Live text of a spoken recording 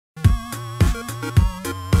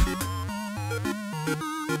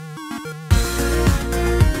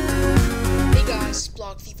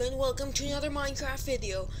and welcome to another Minecraft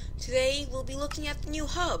video. Today we'll be looking at the new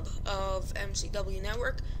hub of MCW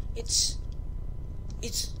Network. It's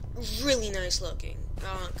really nice looking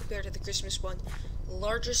compared to the Christmas one.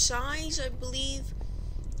 Larger size, I believe.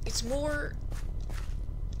 It's more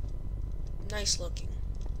nice looking.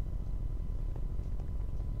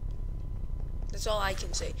 That's all I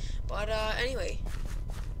can say. But anyway,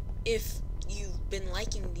 if you've been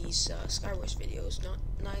liking these Skywars videos, not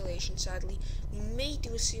Annihilation, sadly, we may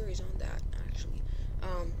do a series on that, actually.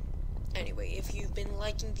 Anyway, if you've been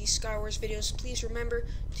liking these Skywars videos, please remember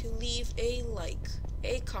to leave a like,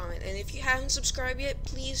 a comment, and if you haven't subscribed yet,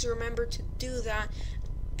 please remember to do that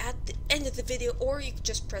at the end of the video, or you can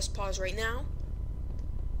just press pause right now,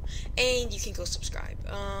 and you can go subscribe.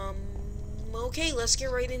 Okay, let's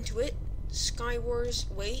get right into it. Skywars,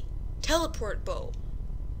 wait, teleport bow.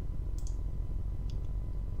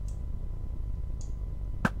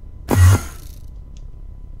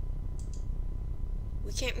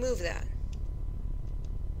 We can't move that.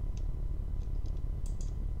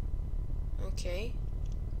 Okay,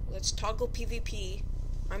 let's toggle PvP.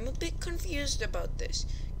 I'm a bit confused about this,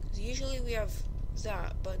 because usually we have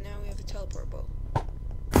that, but now we have the teleport bow.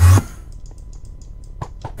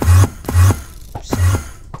 So,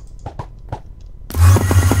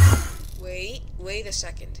 wait a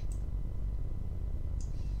second.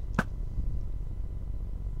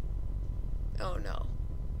 Oh no.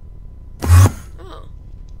 Oh,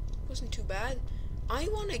 wasn't too bad. I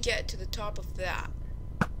want to get to the top of that.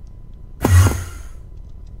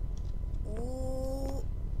 Ooh.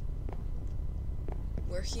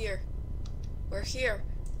 We're here. We're here.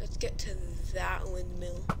 Let's get to that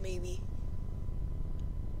windmill, maybe.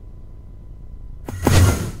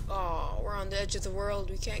 Oh, we're on the edge of the world.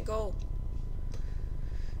 We can't go.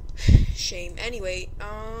 Shame. Anyway,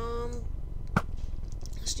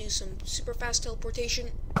 let's do some super fast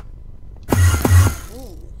teleportation.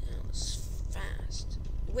 Ooh, that was fast.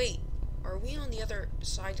 Wait, are we on the other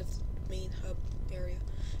side of the main hub area?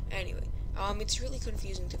 Anyway, it's really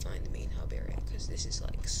confusing to find the main hub area, because this is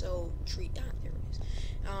like so tree. Ah, there it is.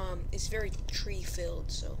 It's very tree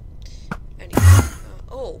filled. So, anyway,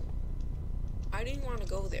 oh, I didn't want to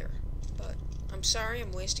go there, but I'm sorry,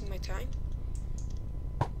 I'm wasting my time.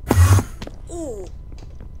 Ooh,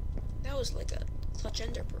 that was like a clutch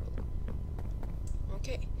ender pearl.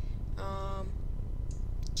 Okay,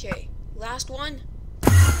 okay, last one.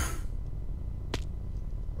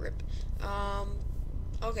 Rip.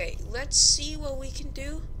 Okay, let's see what we can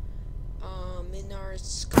do in our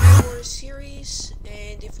Skywars series,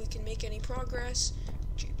 and if we can make any progress,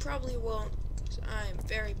 which we probably won't, because I'm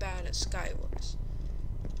very bad at Skywars,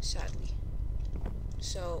 sadly.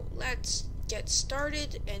 So let's get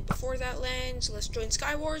started, and before that lands, let's join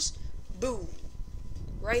Skywars. Boom.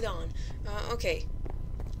 Right on. Okay.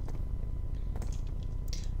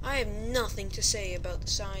 I have nothing to say about the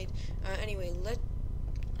side. Anyway,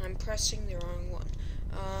 I'm pressing the wrong one.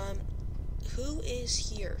 Who is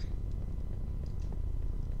here?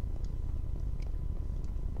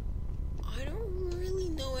 I don't really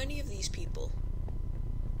know any of these people.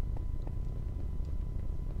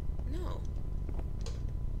 No.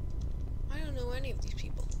 I don't know any of these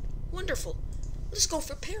people. Wonderful. Let's go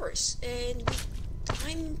for Paris. And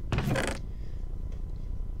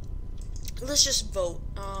let's just vote.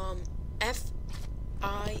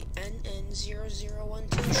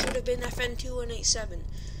 FINN0012 should have been FN2187,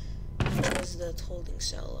 which was the holding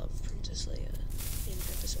cell of Princess Leia in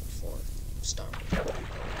episode 4 of Star Wars.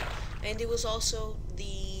 And it was also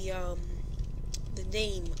the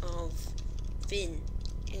name of Finn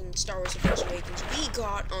in Star Wars: The Force Awakens. We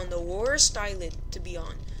got on the worst island to be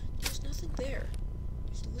on. There's nothing there.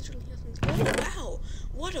 There's literally nothing there. Oh wow!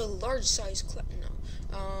 What a large size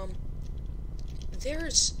no.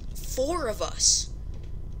 There's 4 of us.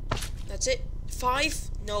 That's it. 5?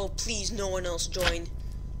 No, please, no one else join.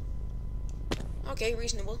 Okay,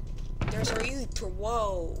 reasonable. There's our youth.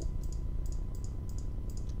 Whoa.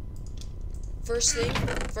 First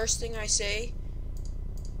thing I say.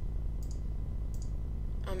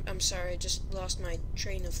 I'm sorry, I just lost my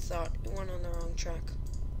train of thought. It went on the wrong track.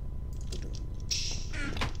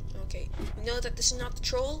 Okay, we know that this is not the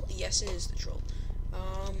troll. Yes, it is the troll.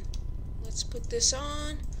 Let's put this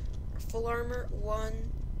on. Our full armor.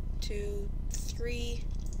 1, 2, 3.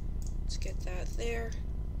 Let's get that there.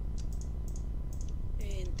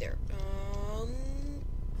 And there.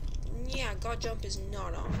 Yeah, God jump is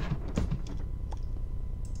not on.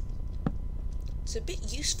 It's a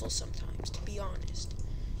bit useful sometimes, to be honest.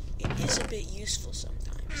 It is a bit useful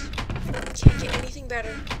sometimes. Can't get anything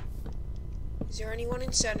better. Is there anyone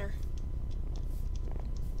in center?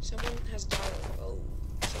 Someone has died. Oh,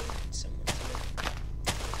 Okay, someone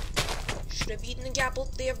should have eaten the apple.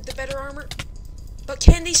 They have the better armor. But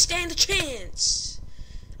can they stand a chance?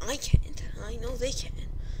 I can't. I know they can.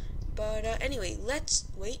 But anyway, let's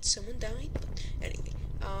wait. Someone died. But anyway,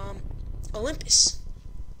 Olympus.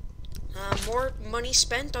 More money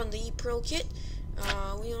spent on the Pearl kit.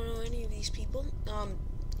 We don't know any of these people.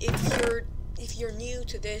 If you're new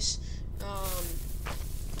to this,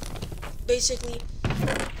 basically,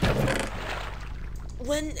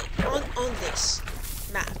 when on this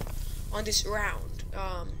map, on this round,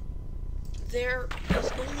 there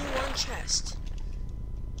is only one chest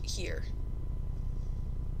here.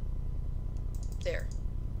 There.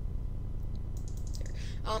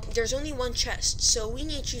 There's only one chest, so we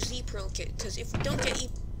need to use the Pearl kit, because if we don't get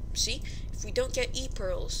if we don't get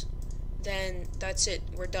E-Pearls, then that's it,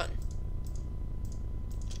 we're done.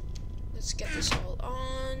 Let's get this all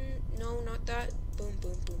on. No, not that. Boom,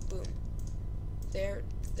 boom, boom, boom. There,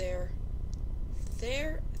 there,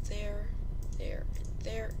 there, there, there, and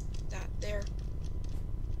there, that, there.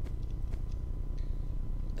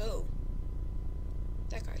 Oh.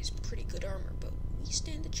 That guy's pretty good armor, but we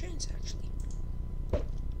stand a chance, actually.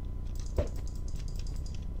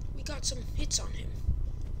 We got some hits on him,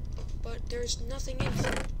 but there's nothing in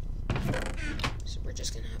here. So we're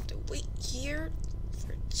just gonna have to wait here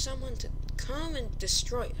for someone to come and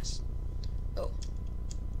destroy us. Oh.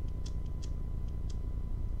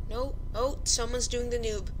 No. Oh, someone's doing the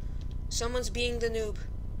noob. Someone's being the noob.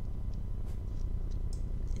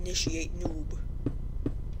 Initiate noob.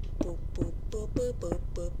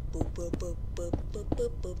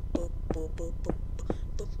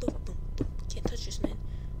 Can't touch this, man.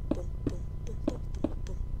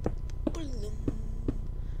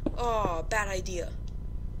 Oh, bad idea.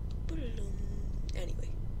 Anyway.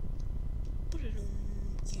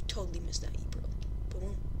 You totally missed that, E-Pearl.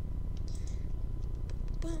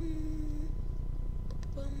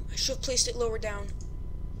 I should have placed it lower down.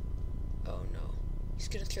 Oh no. He's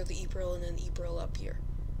gonna throw the E-Pearl and then E-Pearl up here.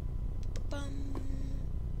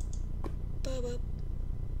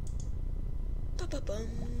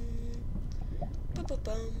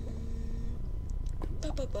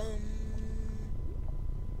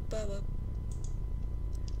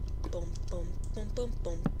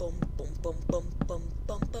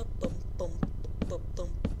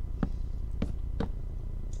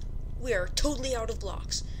 We are totally out of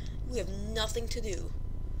blocks. We have nothing to do.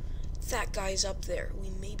 That guy's up there. We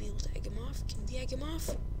may be able to egg him off. Can we egg him off?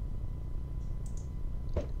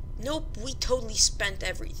 Nope, we totally spent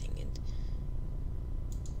everything. And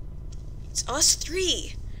it's us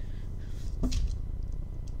three.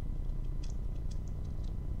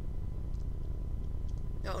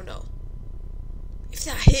 Oh no. If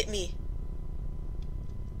that hit me.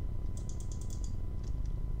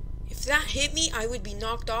 If that hit me, I would be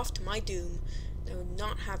knocked off to my doom. I would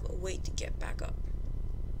not have a way to get back up.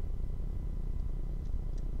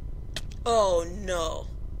 Oh no.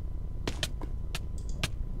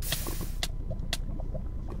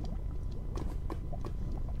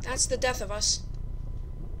 That's the death of us.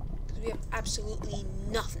 Because we have absolutely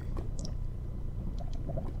nothing.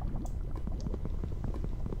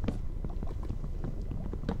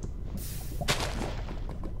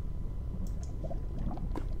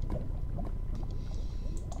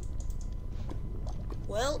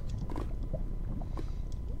 Well.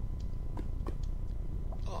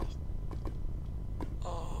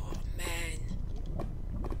 Oh, man.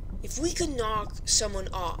 If we could knock someone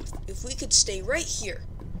off, if we could stay right here,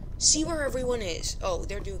 see where everyone is. Oh,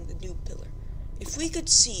 they're doing the noob pillar. If we could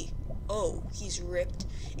see, oh, he's ripped.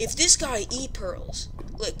 If this guy E-Pearls,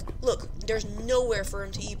 look, there's nowhere for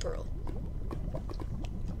him to E-Pearl.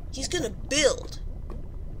 He's gonna build.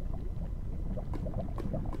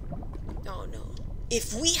 Oh no.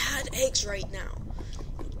 If we had eggs right now,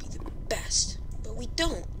 it would be the best. But we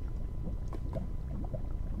don't.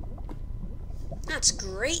 That's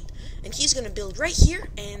great. And he's gonna build right here,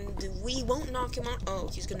 and we won't knock him out. Oh,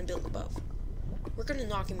 he's gonna build above. We're gonna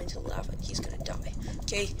knock him into lava, and he's gonna die.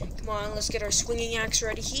 Okay, come on, let's get our swinging axe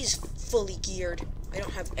ready. He's fully geared. I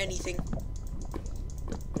don't have anything.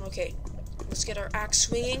 Okay, let's get our axe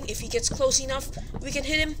swinging. If he gets close enough, we can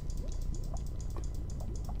hit him.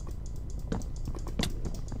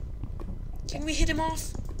 Can we hit him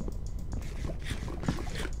off?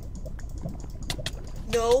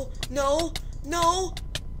 No, no, no,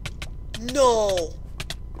 no.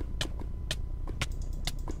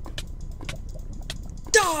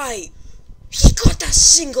 Die! He got that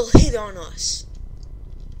single hit on us.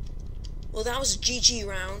 Well, that was a GG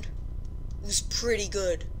round. It was pretty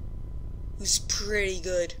good. It was pretty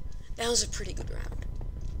good. That was a pretty good round.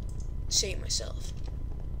 Say it myself.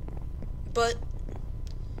 But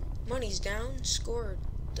money's down, score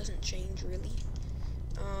doesn't change really.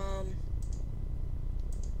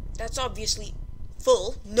 That's obviously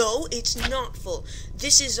full. No, it's not full.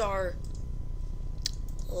 This is our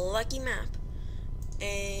lucky map.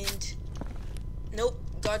 And nope,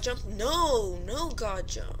 god jump. No, no god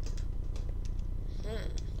jump.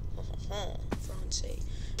 Francais.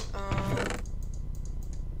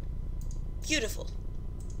 Beautiful.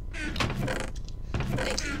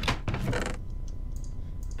 Thank you.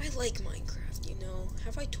 I like Minecraft, you know.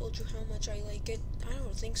 Have I told you how much I like it? I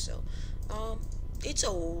don't think so. It's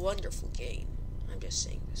a wonderful game. I'm just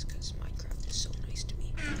saying this because Minecraft is so nice to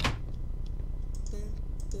me. Boom,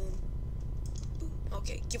 boom, boom.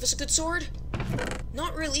 Okay, give us a good sword.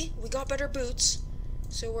 Not really. We got better boots.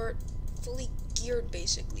 So we're fully geared,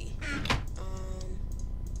 basically.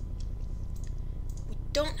 We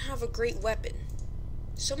don't have a great weapon.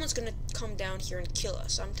 Someone's gonna come down here and kill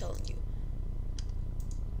us, I'm telling you.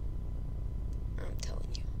 I'm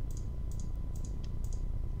telling you.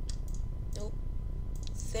 Nope.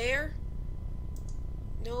 There?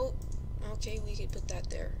 Nope. Okay, we could put that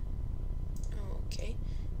there. Okay.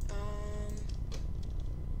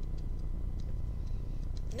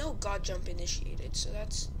 No god jump initiated, so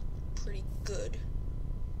that's pretty good.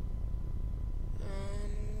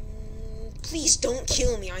 Please don't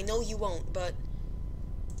kill me. I know you won't, but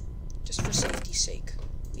just for safety's sake,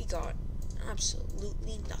 we got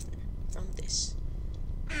absolutely nothing from this.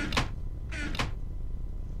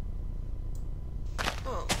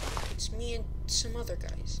 Oh, it's me and some other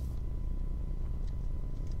guys.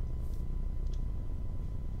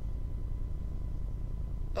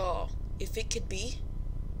 Oh, if it could be.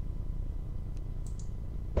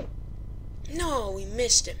 No, we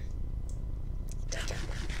missed him. That guy.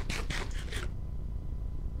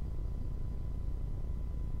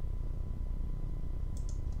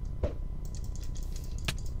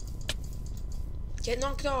 Get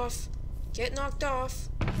knocked off. Get knocked off.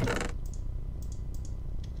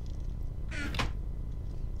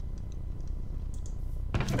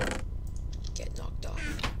 Get knocked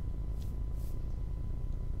off.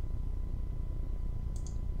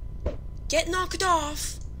 Get knocked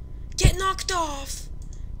off. Get knocked off.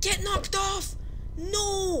 Get knocked off.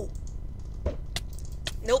 No.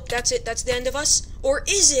 Nope, that's it. That's the end of us. Or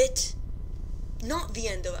is it not the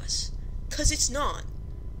end of us? 'Cause it's not.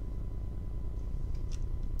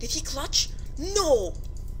 Did he clutch? No!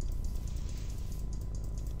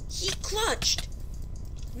 He clutched!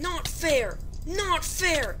 Not fair! Not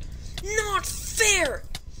fair! Not fair!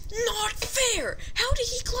 Not fair! How did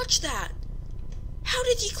he clutch that? How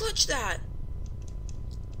did he clutch that?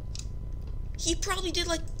 He probably did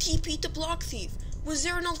like TP to Block Thief. Was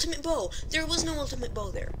there an ultimate bow? There was no ultimate bow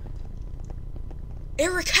there.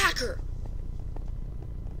 Eric Hacker!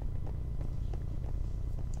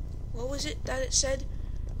 What was it that it said?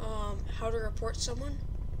 How to report someone?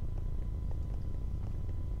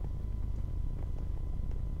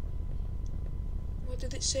 What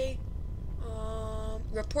did it say?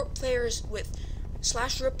 Report players with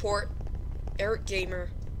 /report Eric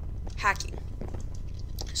Gamer hacking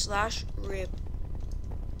 /report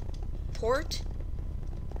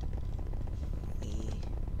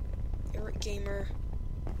Eric Gamer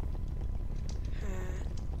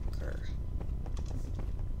hacker.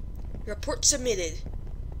 Report submitted.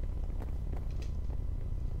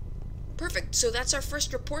 Perfect, so that's our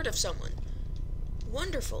first report of someone.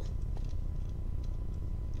 Wonderful.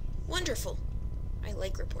 Wonderful. I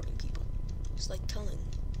like reporting people. It's like telling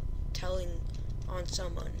on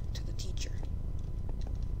someone to the teacher.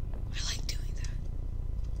 I like doing that.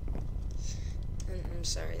 I'm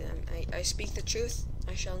sorry then. I speak the truth.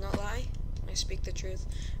 I shall not lie. I speak the truth.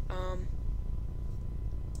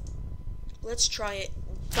 Let's try it.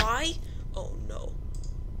 Buy? Oh no.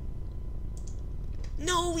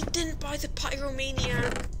 No, we didn't buy the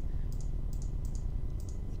Pyromaniac.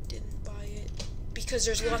 We didn't buy it. Because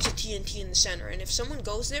there's lots of TNT in the center. And if someone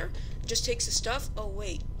goes there, just takes the stuff. Oh,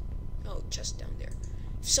 wait. Oh, just down there.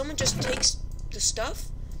 If someone just takes the stuff,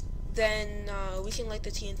 then we can light the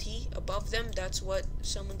TNT above them. That's what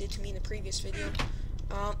someone did to me in the previous video.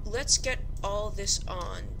 Let's get all this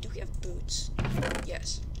on. Do we have boots?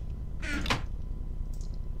 Yes.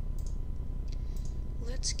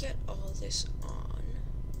 Let's get all this on.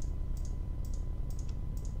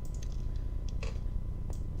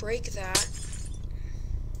 Break that.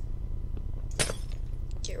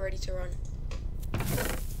 Get ready to run.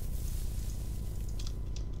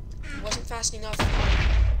 Wasn't fast enough.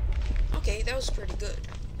 Okay, that was pretty good.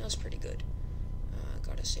 That was pretty good.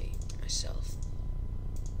 Gotta say myself.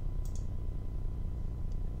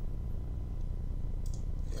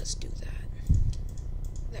 Let's do that.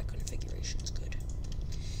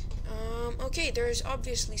 Okay, there's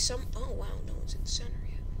obviously some... Oh, wow, no one's in the center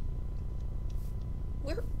yet.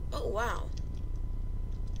 Where? Oh, wow.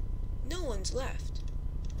 No one's left.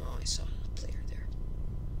 Oh, I saw a player there.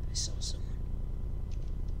 I saw someone.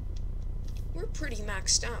 We're pretty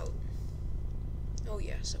maxed out. Oh,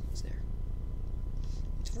 yeah, someone's there.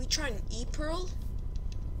 If we try an E-Pearl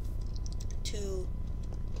to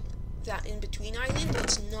that in-between island,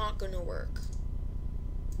 it's not gonna work.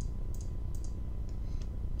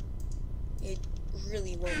 It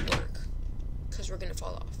really won't work, because we're gonna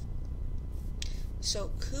fall off. So,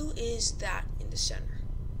 who is that in the center?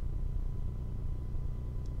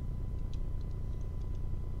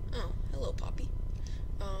 Oh, hello, Poppy.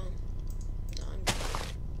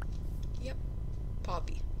 Yep,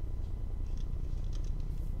 Poppy.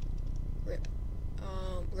 Rip.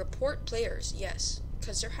 Report players, yes,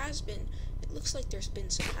 because there has been, it looks like there's been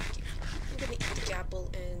some hacking. I'm gonna eat the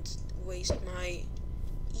gapple and waste my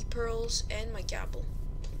E-Pearls and my gapple.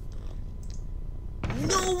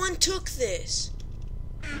 No one took this!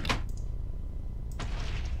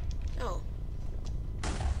 Oh.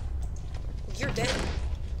 You're dead.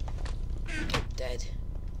 You're dead.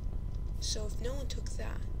 So if no one took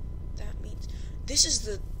that, that means this is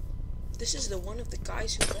the one of the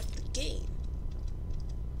guys who left the game.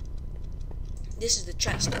 This is the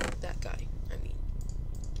chest of that guy, I mean.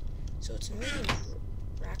 So it's me and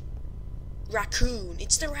Raccoon.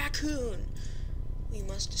 It's the raccoon. We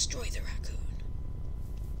must destroy the raccoon.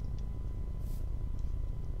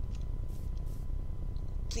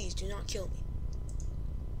 Please do not kill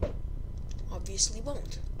me. Obviously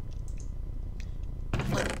won't.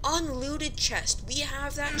 An unlooted chest. We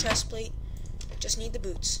have that chest plate. Just need the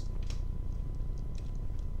boots.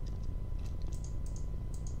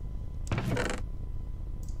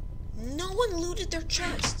 No one looted their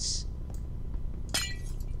chests.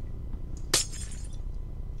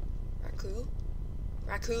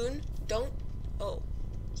 Raccoon, don't. Oh,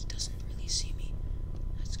 he doesn't really see me.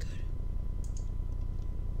 That's good.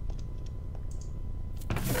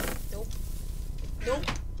 Nope. Nope.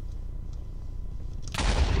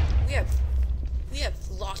 We have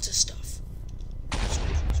lots of stuff.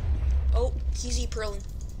 Oh, he's E-Pearling.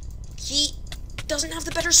 He doesn't have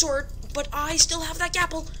the better sword, but I still have that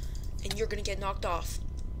gapple, and you're gonna get knocked off.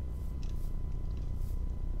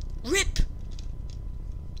 Rip!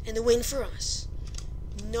 And the win for us.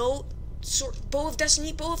 No sword. Bow of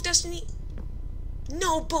Destiny, Bow of Destiny.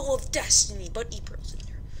 No Bow of Destiny, but E-Pearl's in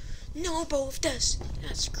there. No Bow of Destiny.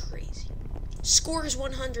 That's crazy. Score is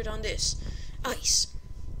 100 on this. Ice.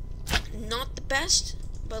 Not the best,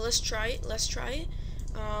 but let's try it. Let's try it.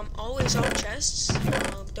 Always on chests.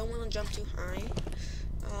 Don't want to jump too high.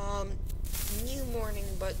 New morning,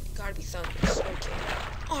 but gotta be thumbs. Okay.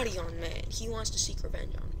 Audion man. He wants to seek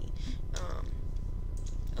revenge on me.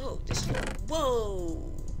 Oh, this.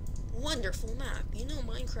 Whoa. Wonderful map. You know,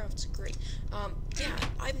 Minecraft's great. Yeah,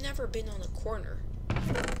 I've never been on a corner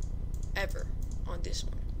ever on this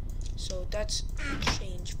one. So that's a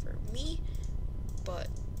change for me. But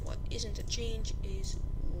what isn't a change is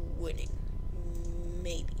winning.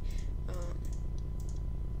 Maybe. I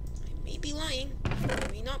may be lying. I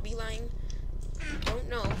may not be lying. Don't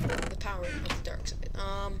know the power of the dark side.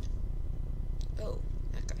 Oh,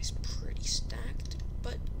 that guy's pretty stacked.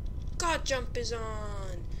 But God jump is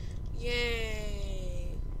on.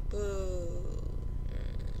 Yay. Boo.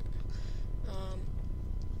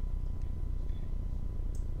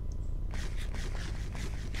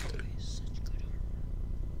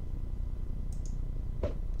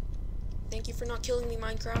 Thank you for not killing me,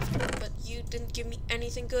 Minecraft, but you didn't give me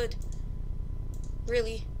anything good.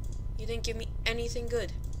 Really, you didn't give me anything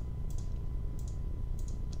good.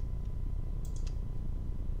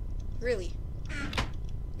 Really.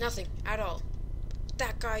 Nothing at all.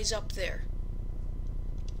 That guy's up there.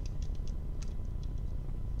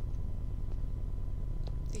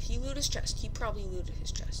 Did he loot his chest? He probably looted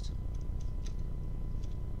his chest.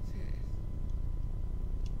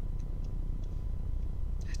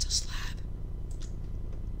 That's a slab.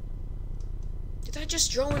 Did I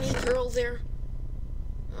just throw an E-Pearl there?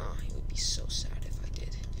 Oh, it would be so sad if I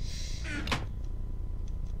did.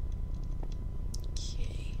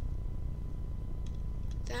 Okay.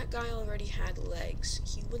 That guy already had legs.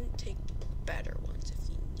 He wouldn't take better ones if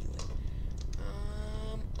he knew it.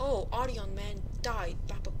 Oh, Audion Man died.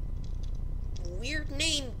 Weird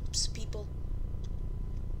names, people.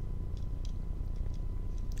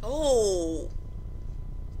 Oh,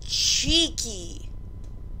 cheeky.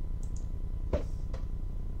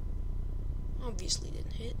 Obviously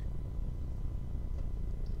didn't hit.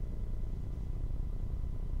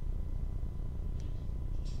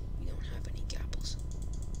 We don't have any gapples.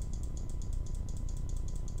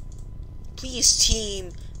 Please,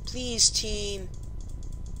 team. Please, team.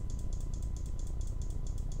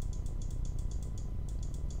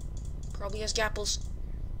 Probably has gapples.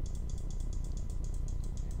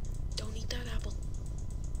 Don't eat that apple.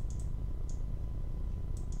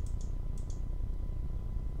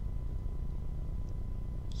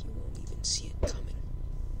 He won't even see it coming.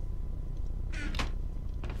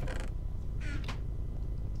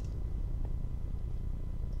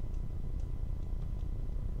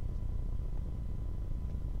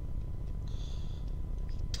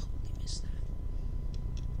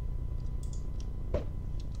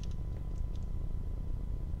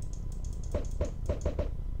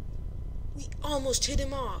 Almost hit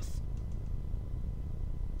him off.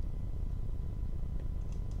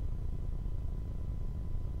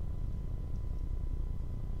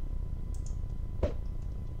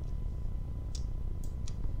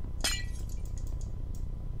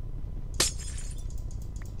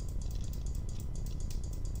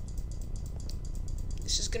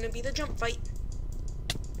 This is gonna be the jump fight.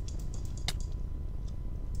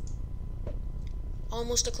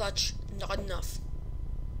 Almost a clutch, not enough.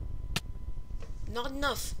 Not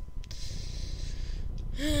enough.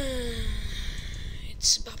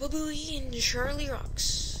 It's Baba Booey and Charlie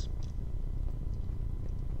Rocks.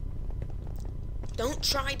 Don't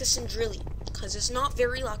try the Sindrilli, because it's not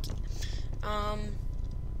very lucky.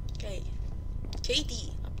 Okay.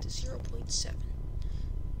 KD up to 0.7.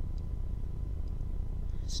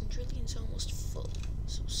 Sindrillian's almost full.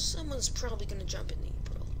 So someone's probably gonna jump in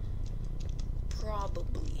April.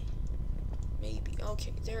 Probably. Maybe.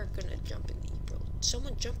 Okay, they're gonna jump in April.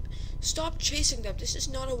 Someone jump. Stop chasing them. This is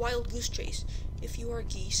not a wild goose chase. If you are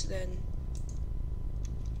geese, then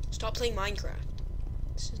stop playing Minecraft.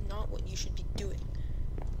 This is not what you should be doing.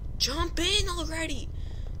 Jump in already.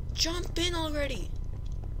 Jump in already.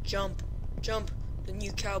 Jump. Jump. The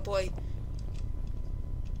new cowboy.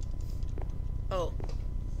 Oh.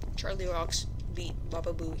 Charlie Rocks beat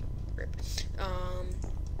Baba Booey. Rip.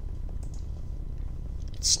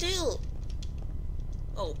 Still.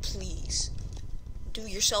 Oh, please. Do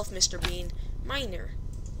yourself, Mr. Bean. Minor.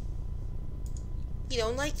 You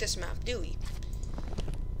don't like this map, do we?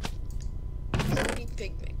 30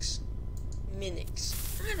 pig mix. Minix.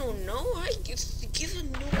 I don't know. I give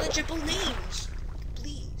them no legible names.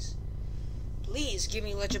 Please. Please give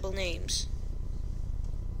me legible names.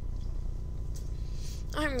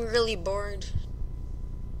 I'm really bored.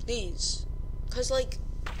 Please. Cause like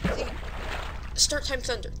start time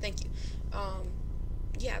thunder, thank you.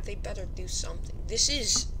 Yeah, they better do something. This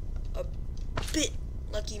is a bit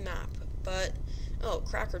lucky map, but oh,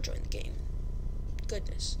 Cracker joined the game.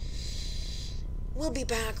 Goodness. We'll be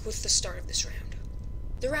back with the start of this round.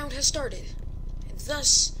 The round has started. And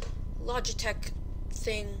thus, Logitech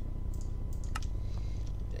thing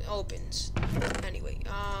opens. Anyway,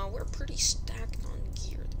 we're pretty stacked on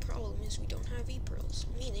gear. The problem is we don't have E-pearls,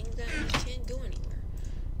 meaning that we can't go anywhere.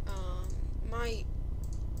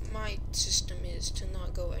 My system is to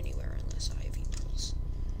not go anywhere unless I have E-pearls.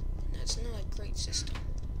 And that's not a great system.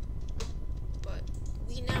 But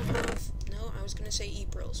we now have, no, I was gonna say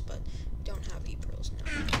E-pearls, but we don't have E-pearls now.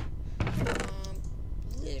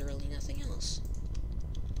 Literally nothing else.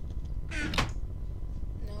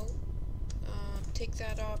 No. Take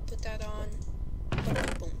that off, put that on. Boom,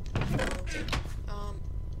 boom. Okay.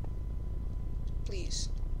 Please.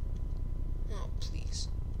 Oh, please.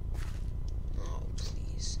 Oh,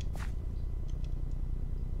 please.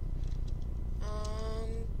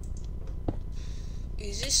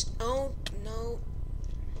 Is this, oh, no.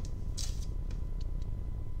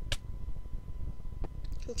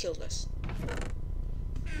 Who killed us?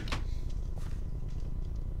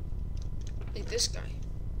 Like this guy.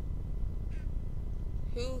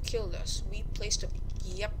 Who killed us? We placed a,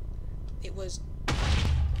 yep. It was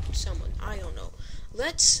someone. I don't know.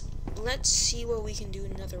 Let's see what we can do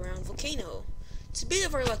in another round. Volcano. It's a bit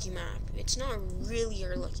of our lucky map. It's not really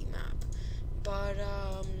our lucky map. But,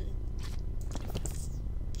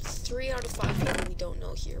 3 out of 5 people we don't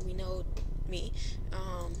know here. We know me.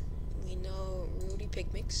 We know Rudy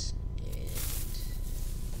Pigmix. And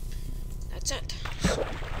that's it. So,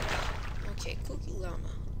 okay, Cookie Llama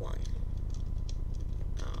 1.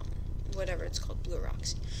 Whatever it's called, Blue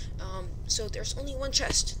Rocks. So there's only one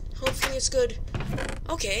chest. Hopefully it's good.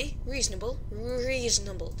 Okay, reasonable.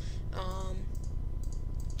 Reasonable.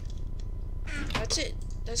 That's it.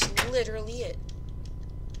 That's literally it.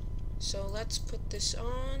 So let's put this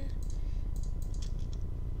on.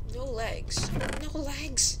 No legs. No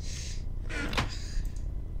legs.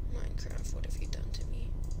 Minecraft, what have you done to me?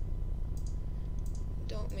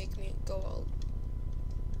 Don't make me go all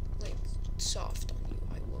like soft on you.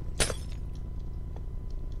 I won't.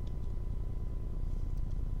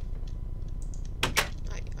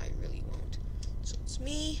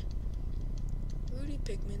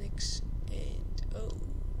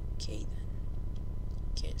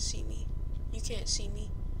 can't see me.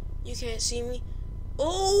 You can't see me.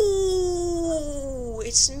 Oh,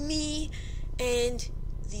 it's me and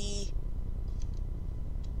the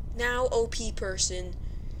now OP person.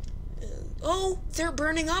 Oh, they're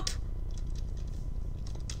burning up.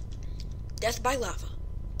 Death by lava.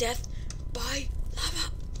 Death by lava.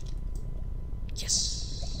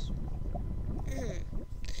 Yes.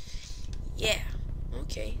 Yeah.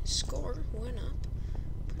 Okay, score went up.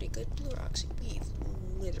 Pretty good. Blue Roxy. We've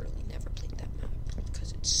literally never played that map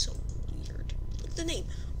because it's so weird. Look at the name.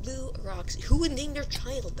 Blue Roxy. Who would name their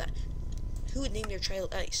child that? Who would name their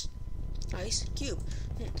child Ice? Ice Cube.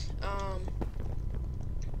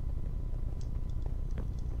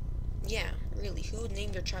 Yeah, really. Who would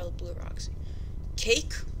name their child Blue Roxy?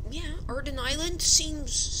 Cake? Yeah. Arden Island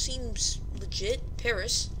seems legit.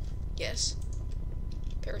 Paris? Yes.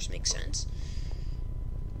 Paris makes sense.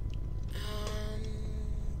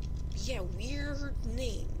 Yeah, weird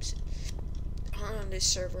names. On this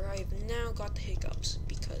server, I've now got the hiccups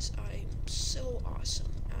because I'm so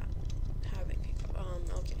awesome at having hiccups.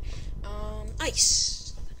 Okay.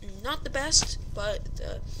 Ice. Not the best, but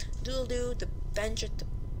the doodle-doo, the bench at the...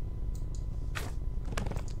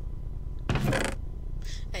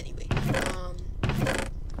 Anyway,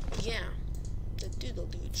 yeah. The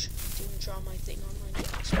doodle-dooch. Didn't draw my thing on my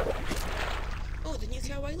desk. Oh, the new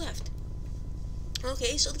cowboy left.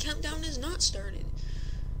 Okay, so the countdown is not started.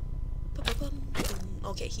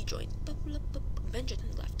 Okay, he joined.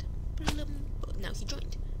 Benjamin left. Now he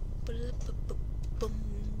joined.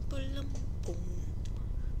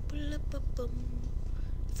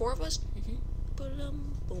 Four of us?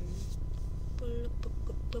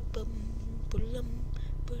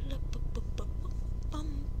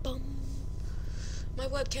 My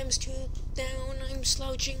webcam's too down. I'm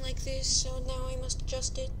slouching like this, so now I must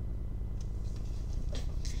adjust it.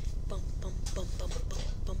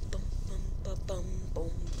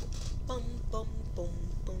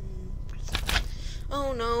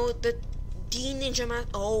 Oh no, the D Ninja Math.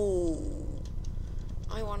 Oh,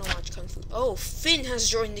 I want to watch Kung Fu. Oh, Finn has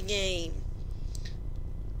joined the game.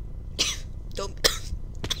 Don't.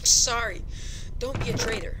 Sorry. Don't be a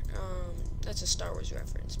traitor. That's a Star Wars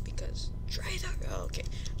reference because traitor. Oh, okay.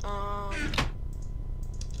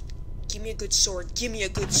 Give me a good sword. Give me a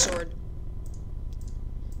good sword.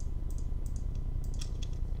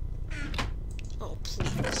 Oh,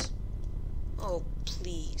 please. Oh,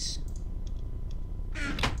 please.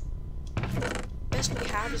 Best we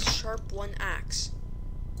have is a sharp one axe.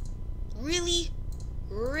 Really?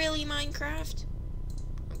 Really, Minecraft?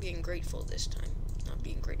 I'm being grateful this time. Not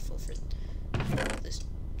being grateful for this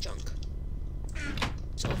junk.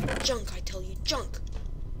 It's all junk, I tell you. Junk!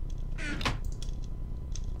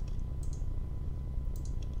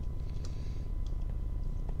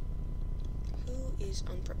 Who is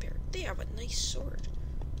unprepared? They have a nice sword.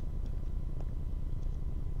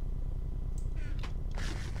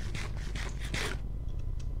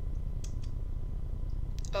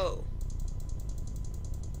 Oh.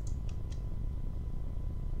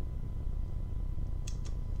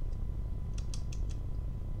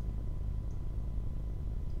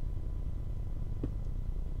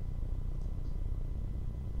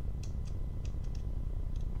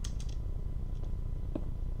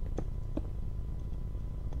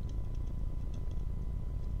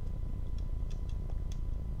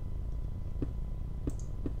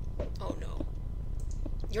 Oh no.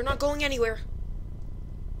 You're not going anywhere.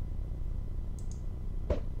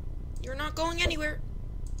 You're not going anywhere.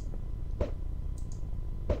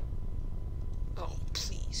 Oh,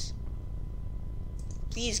 please.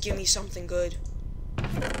 Please give me something good.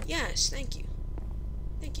 Yes, thank you.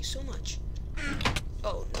 Thank you so much.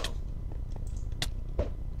 Oh, no.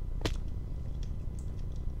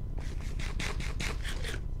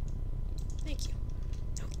 Thank you.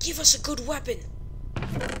 Now give us a good weapon.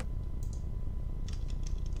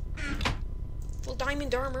 Full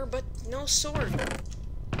diamond armor, but no sword.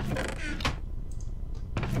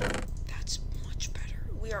 That's much better.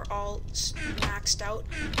 We are all maxed out.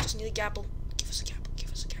 Just need a gapple. Give us a gapple.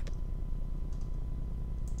 Give us a gapple.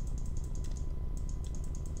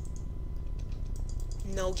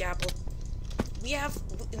 No gapple. We have...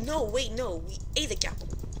 No, wait, no. We ate a gapple.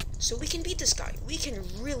 So we can beat this guy. We can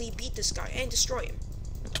really beat this guy and destroy him.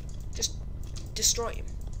 Just destroy him.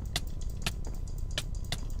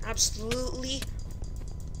 Absolutely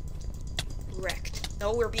wrecked.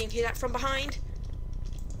 No, we're being hit at from behind.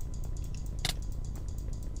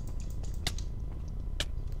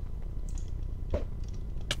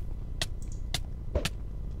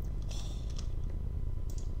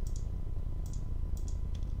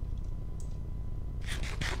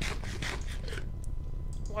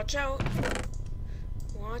 Watch out.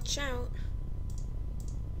 watch out.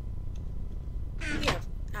 We have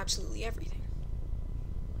absolutely everything.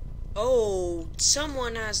 Oh,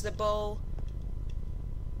 someone has the bow.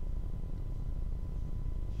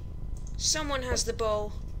 Someone has the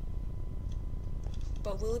bow.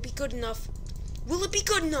 But will it be good enough? Will it be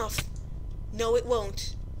good enough? No, it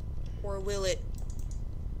won't. Or will it?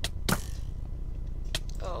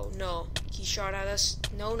 Oh, no. He shot at us.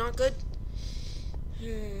 No, not good.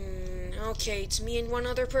 Okay, it's me and one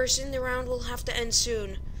other person. The round will have to end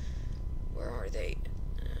soon. Where are they?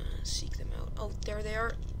 Seek them out. Oh, there they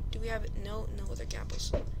are. Do we have it? No, no other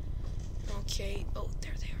capitals. Okay. Oh,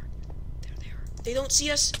 there they are. There they are. They don't see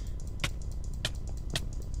us.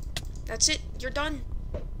 That's it. You're done.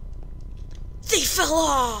 They fell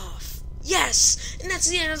off! Yes! And that's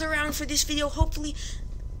the end of the round for this video. Hopefully,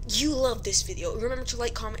 you loved this video. Remember to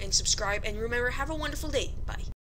like, comment, and subscribe. And remember, have a wonderful day. Bye.